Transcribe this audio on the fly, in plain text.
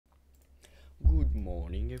Good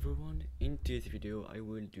morning everyone. In this video I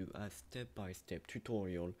will do a step-by-step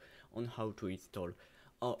tutorial on how to install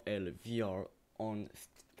Alvr on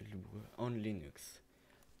Linux.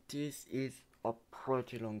 This is a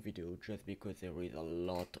pretty long video just because there is a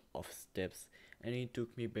lot of steps and it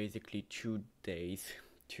took me basically 2 days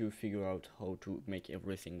to figure out how to make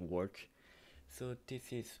everything work. So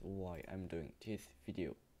this is why I'm doing this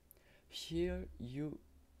video. Here you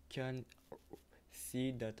can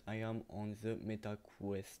see that I am on the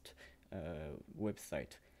MetaQuest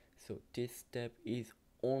website. So this step is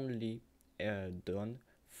only done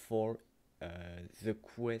for the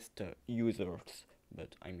Quest users.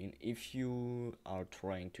 But I mean, if you are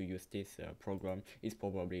trying to use this program, it's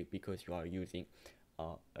probably because you are using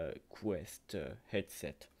a Quest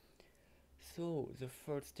headset. So the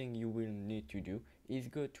first thing you will need to do is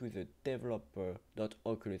go to the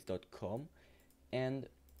developer.oculus.com and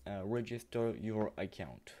register your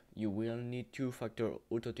account. You will need two-factor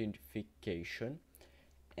authentication,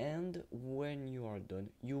 and when you are done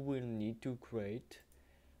you will need to create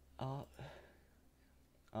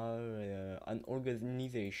an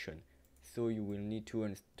organization. So you will need to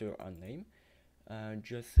enter a name.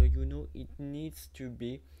 Just so you know, it needs to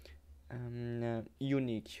be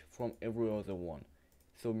unique from every other one.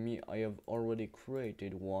 So me, I have already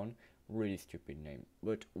created one really stupid name,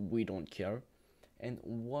 but we don't care. And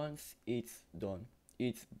once it's done,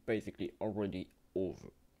 it's basically already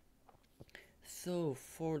over. So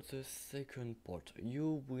for the second part,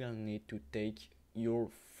 you will need to take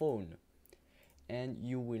your phone and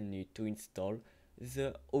you will need to install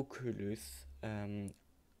the Oculus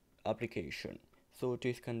application. So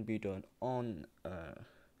this can be done on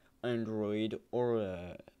Android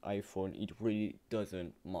or iPhone, it really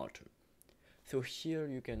doesn't matter. So here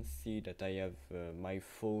you can see that I have my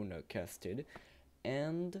phone casted,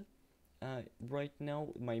 and right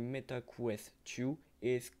now my MetaQuest 2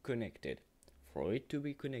 is connected. For it to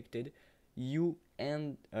be connected, you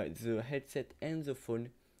and the headset and the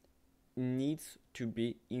phone needs to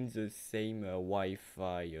be in the same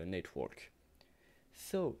Wi-Fi network.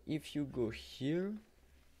 So if you go here,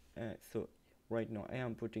 so right now I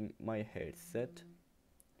am putting my headset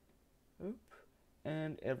up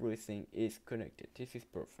and everything is connected. This is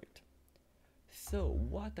perfect. So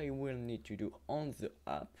what I will need to do on the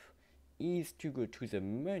app is to go to the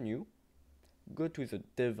menu, go to the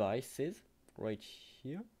devices right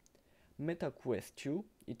here, MetaQuest 2,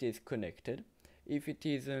 it is connected. If it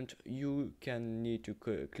isn't, you can need to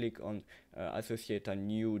click on associate a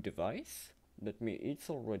new device. But me, it's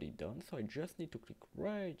already done, so I just need to click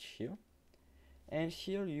right here. And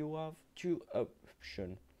here you have two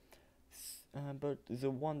options. But the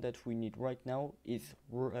one that we need right now is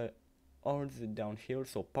all the down here,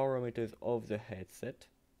 so parameters of the headset,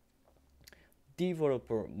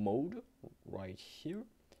 developer mode right here,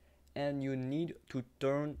 and you need to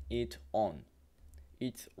turn it on.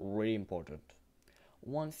 It's really important.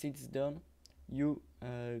 Once it's done, you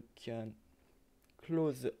can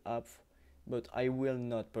close the app, but I will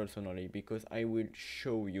not personally, because I will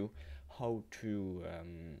show you how to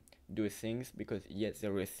do things, because yes,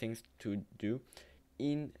 there are things to do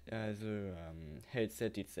in the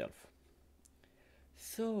headset itself.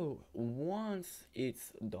 So once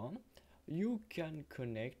it's done, you can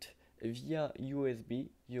connect via USB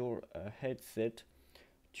your headset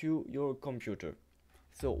to your computer.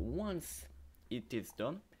 So once it is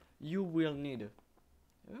done, you will need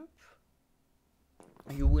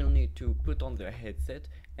to put on the headset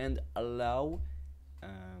and allow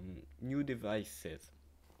new devices.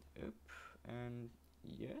 And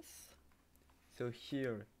yes, so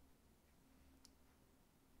here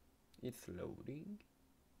it's loading.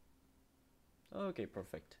 Okay,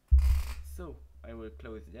 perfect. So I will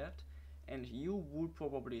close that, and you would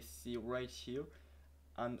probably see right here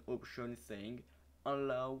an option saying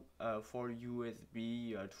allow for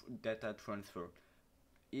USB data transfer.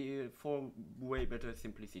 For way better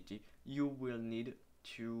simplicity, you will need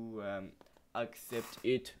to accept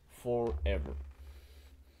it forever.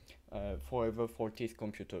 Forever for this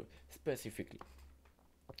computer specifically.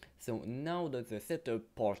 So now that the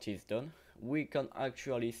setup part is done, we can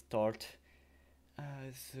actually start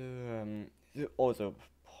the other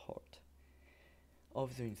part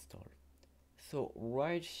of the install. So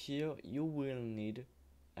right here you will need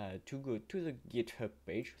to go to the GitHub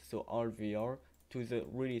page, so Alvr, to the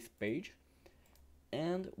release page,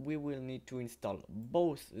 and we will need to install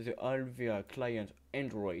both the Alvr client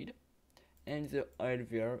Android and the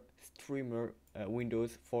Alvr streamer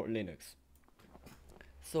Windows for Linux.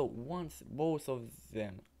 So once both of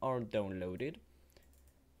them are downloaded,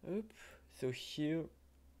 so here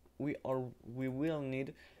we will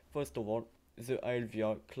need first of all the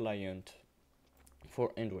Alvr client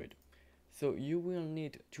for Android. So you will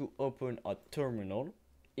need to open a terminal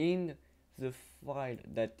in the file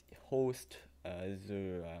that hosts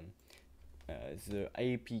the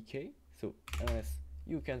APK. So as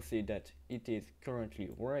you can see that it is currently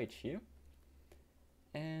right here,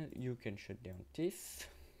 and you can shut down this,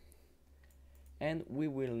 and we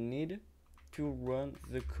will need to run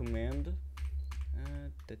the command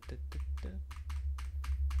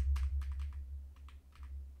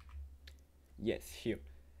yes, here,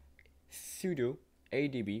 sudo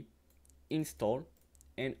adb install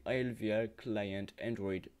and alvr client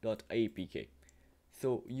android.apk.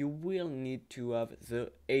 So you will need to have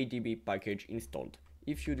the adb package installed.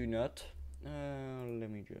 If you do not, let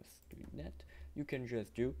me just do that. You can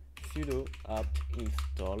just do sudo apt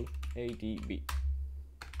install adb,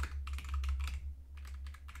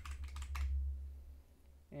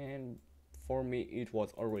 and for me it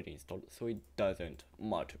was already installed, so it doesn't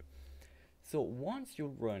matter. So once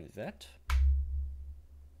you run that,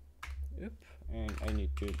 and I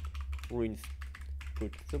need to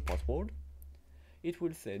put the password, it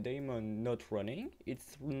will say daemon not running,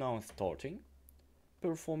 it's now starting,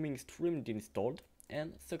 performing streamed installed,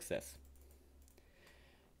 and success.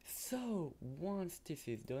 So once this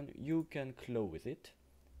is done, you can close it,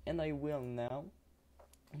 and I will now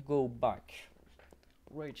go back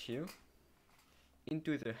right here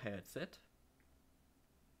into the headset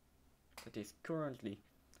that is currently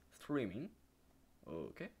streaming.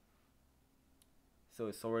 Okay,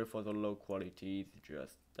 so sorry for the low quality, it's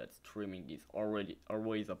just that streaming is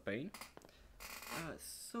always a pain.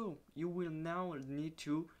 So you will now need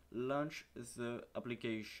to launch the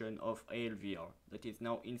application of Alvr that is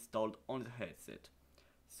now installed on the headset.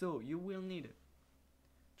 So you will need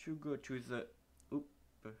to go to the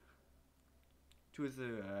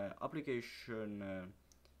application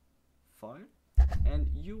file, and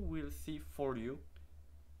you will see for you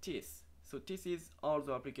this. So this is all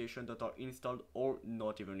the applications that are installed or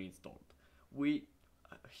not even installed. We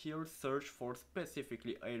here search for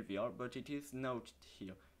specifically Alvr, but it is not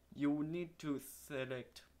here. You need to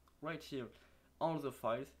select right here all the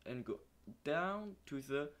files and go down to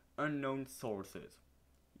the unknown sources.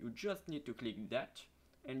 You just need to click that,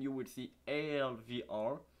 and you will see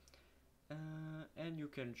Alvr, and you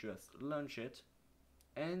can just launch it,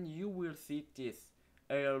 and you will see this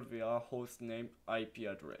Alvr hostname IP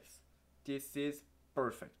address. This is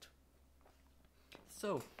perfect.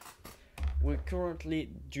 So we currently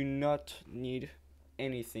do not need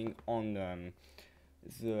anything on the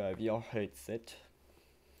VR headset.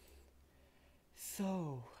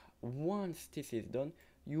 So once this is done,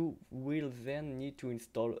 you will then need to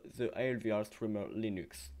install the Alvr Streamer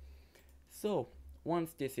Linux. So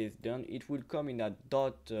once this is done, it will come in a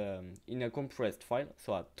in a compressed file,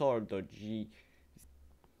 so a tar.g,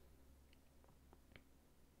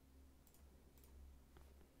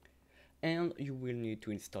 and you will need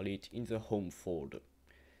to install it in the home folder.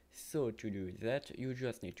 So to do that, you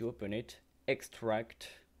just need to open it,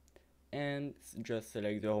 extract, and just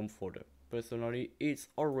select the home folder. Personally, it's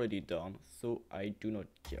already done, so I do not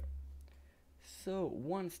care. So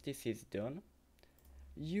once this is done,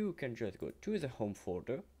 you can just go to the home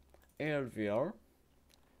folder, Alvr,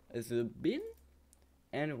 the bin,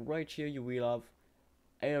 and right here you will have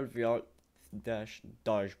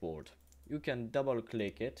Alvr-dashboard. You can double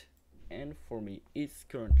click it, and for me it's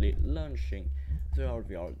currently launching the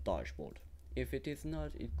Alvr dashboard. If it is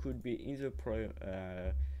not, it could be in the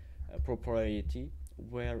propriety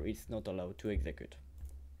where it's not allowed to execute.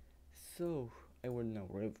 So I will now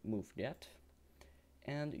remove that,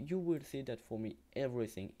 and you will see that for me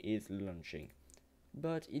everything is launching,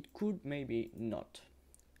 but it could maybe not.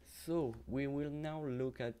 So we will now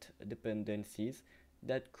look at dependencies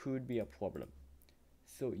that could be a problem.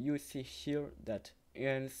 So you see here that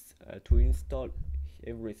to install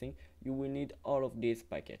everything, you will need all of these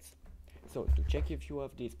packets. So to check if you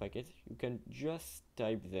have these packets, you can just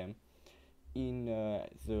type them in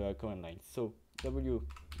the command line. So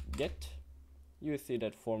wget, you see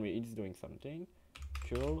that for me it's doing something,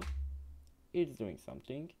 curl, it's doing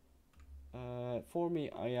something. For me,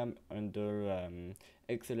 I am under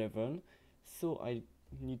x11, so I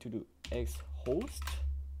need to do xhost.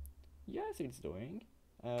 Yes, it's doing.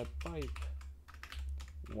 Pipe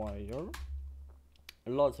wire.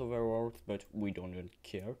 Lots of errors, but we don't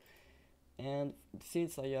care. And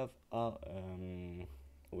since I have a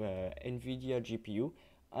NVIDIA GPU,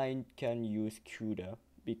 I can use CUDA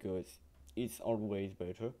because it's always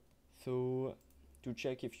better. So to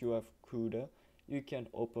check if you have CUDA, you can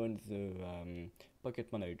open the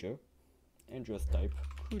Packet Manager and just type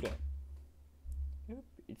CUDA. Yep,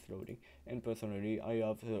 it's loading. And personally, I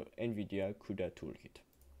have the NVIDIA CUDA toolkit.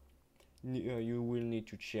 You will need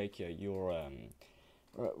to check your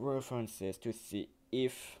references to see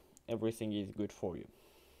if everything is good for you.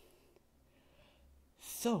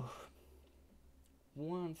 So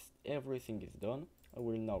once everything is done, I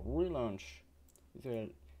will now relaunch the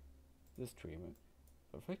stream.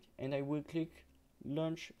 Perfect. And I will click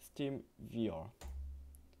launch Steam VR.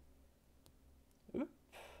 Oop,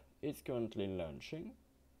 it's currently launching.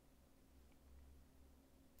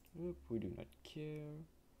 Oop, we do not care.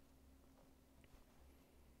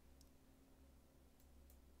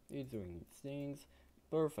 It's doing its things.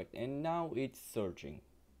 Perfect. And now it's searching.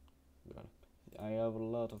 Well, I have a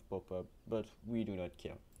lot of pop-up, but we do not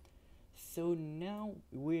care. So now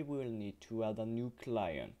we will need to add a new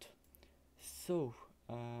client. So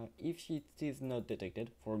if it is not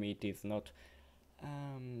detected, for me it is not,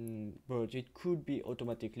 but it could be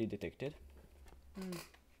automatically detected.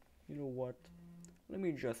 You know what? Let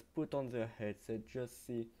me just put on the headset, just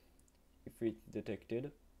see if it's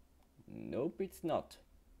detected. Nope, it's not.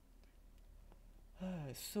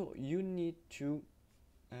 So you need to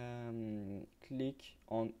click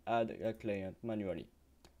on add a client manually.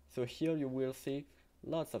 So here you will see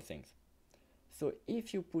lots of things. So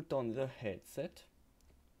if you put on the headset,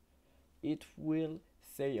 it will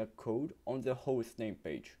say a code on the hostname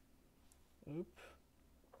page. Oop.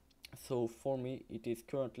 So for me it is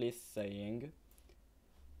currently saying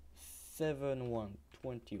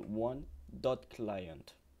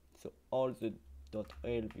 7121.client. So all the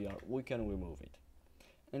 .alvr, we can remove it.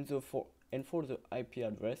 And so for the IP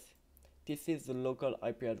address, this is the local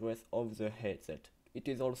IP address of the headset. It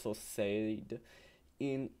is also saved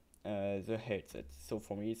in the headset. So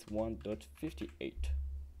for me it's 1.58.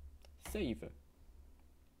 Save.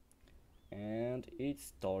 And it's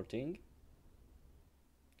starting.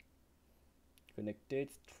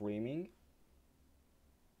 Connected, streaming.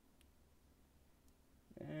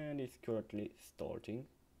 And it's currently starting.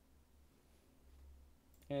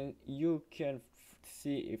 And you can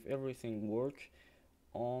see if everything works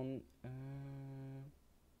on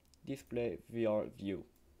display VR view.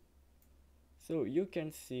 So you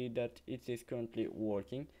can see that it is currently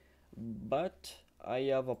working, but I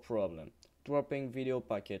have a problem. Dropping video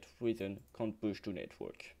packet reason can't push to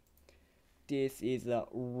network. This is a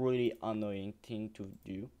really annoying thing to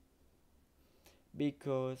do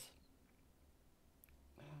because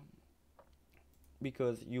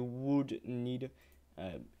you would need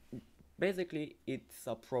basically it's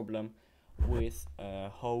a problem with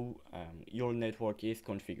how your network is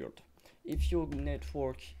configured. If your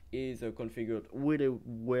network is configured really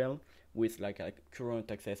well with like a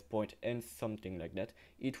current access point and something like that,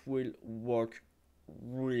 it will work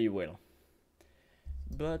really well.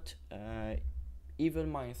 But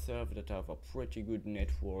even myself that have a pretty good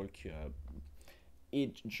network,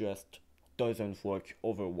 it just doesn't work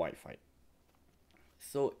over Wi-Fi.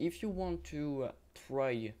 So if you want to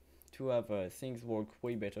try to have things work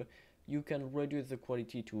way better, you can reduce the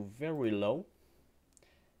quality to very low,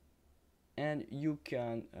 and you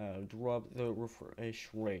can drop the refresh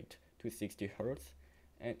rate to 60 Hz.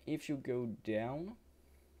 And if you go down,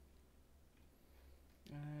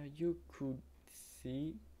 you could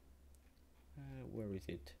see where is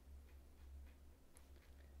it?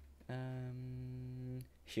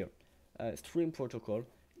 Here, stream protocol.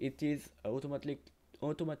 It is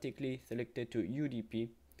automatically selected to UDP,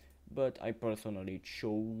 but I personally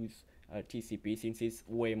chose TCP since it's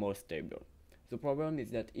way more stable. The problem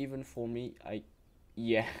is that even for me,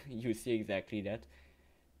 yeah, you see exactly that.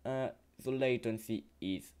 The latency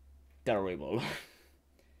is terrible.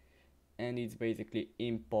 And it's basically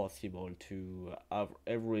impossible to have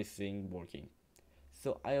everything working.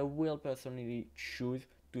 So I will personally choose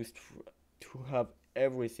to have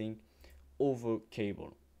everything over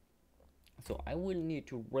cable. So I will need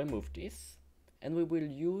to remove this, and we will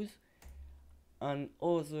use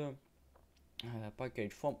another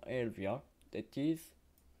package from Alvr that is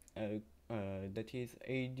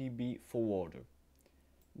ADB forwarder.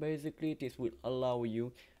 Basically, this will allow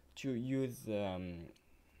you to use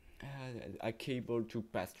a cable to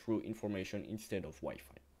pass through information instead of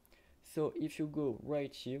Wi-Fi. So if you go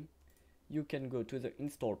right here, you can go to the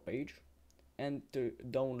install page and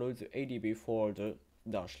download the ADB forwarder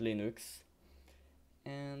 -Linux,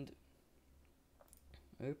 and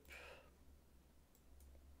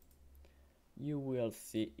you will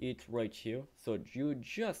see it right here. So you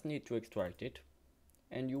just need to extract it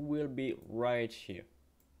and you will be right here.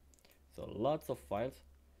 So lots of files.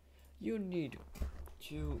 You need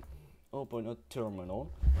to open a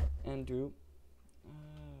terminal and do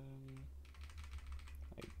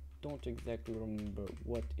don't exactly remember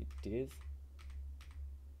what it is.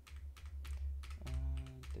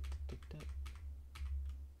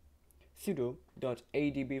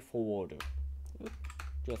 Sudo.adb forwarder.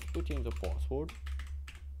 Just put in the password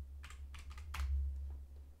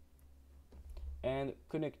and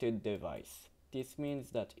connected device. This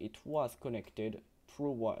means that it was connected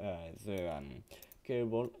through the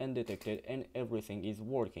cable and detected, and everything is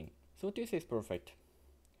working. So this is perfect.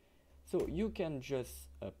 So you can just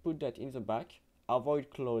put that in the back,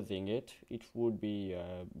 avoid closing it, it would be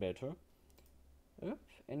better.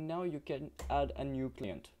 And now you can add a new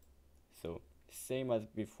client. So same as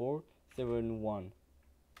before,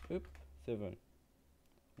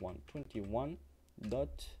 7.1.21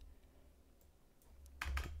 dot,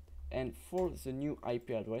 and for the new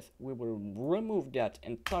IP address we will remove that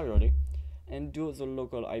entirely and do the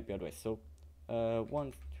local IP address. So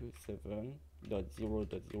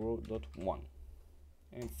 127.0.0.1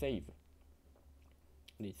 and save.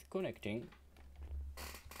 It's connecting.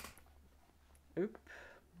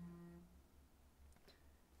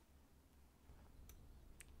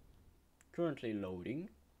 Currently loading,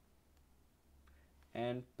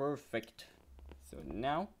 and perfect. So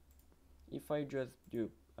now if I just do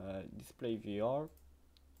display VR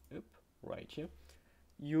right here,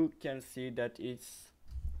 you can see that it's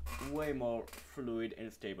way more fluid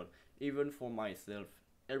and stable. Even for myself,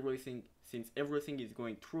 since everything is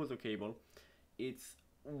going through the cable, it's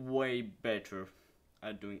way better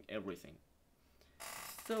at doing everything.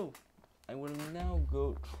 So I will now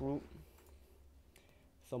go through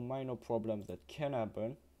some minor problems that can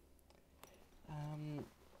happen.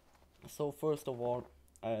 So first of all,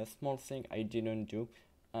 a small thing I didn't do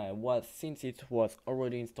was, since it was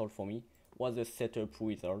already installed for me, was a setup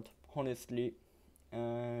wizard. Honestly,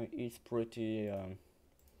 it's pretty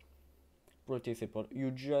simple.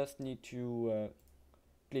 You just need to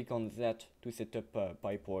click on that to set up a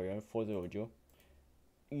pipe wire for the audio.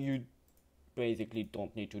 You basically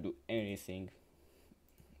don't need to do anything,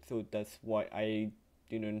 so that's why I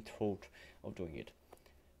didn't thought of doing it.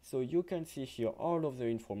 So you can see here all of the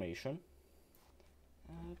information,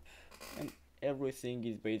 and everything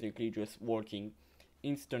is basically just working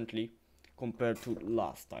instantly compared to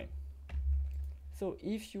last time. So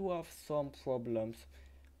if you have some problems,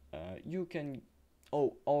 you can,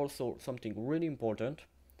 also something really important,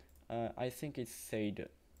 I think it's said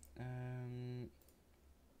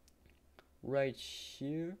right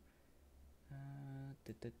here.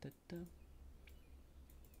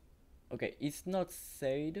 Okay, it's not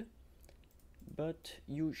said, but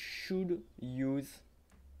you should use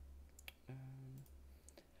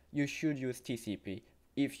TCP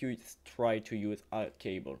if you try to use a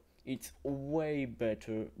cable. It's way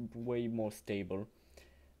better, way more stable.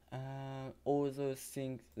 Other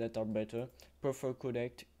things that are better, prefer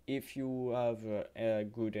codec if you have a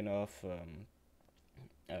good enough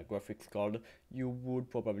graphics card. You would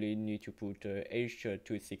probably need to put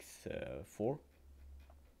H.264.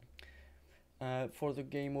 For the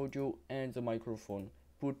game audio and the microphone,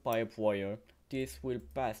 put pipe wire. This will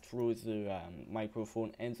pass through the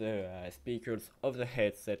microphone and the speakers of the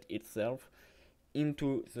headset itself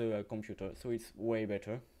into the computer, so it's way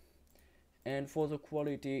better. And for the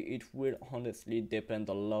quality, it will honestly depend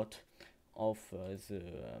a lot of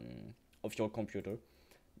of your computer,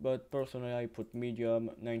 but personally I put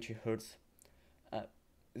medium, 90 Hz.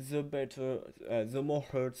 The more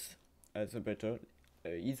hertz, the better.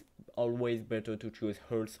 It's always better to choose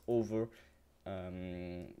hertz over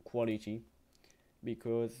quality,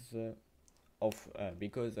 because the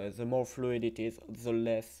more fluid it is, the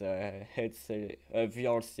less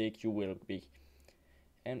VR sick you will be.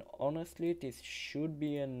 And honestly, this should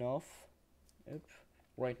be enough.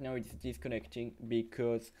 Right now it's disconnecting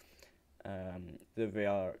because the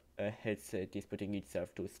VR headset is putting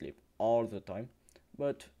itself to sleep all the time,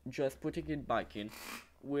 but just putting it back in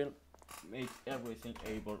will make everything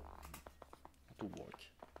able to work.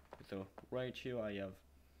 So right here I have,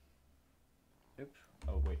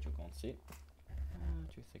 oh wait, you can't see,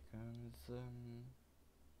 2 seconds,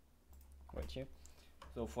 right here.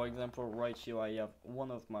 So for example, right here I have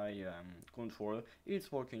one of my controller,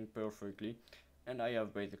 it's working perfectly, and I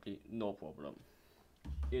have basically no problem.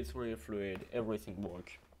 It's really fluid, everything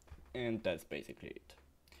works, and that's basically it.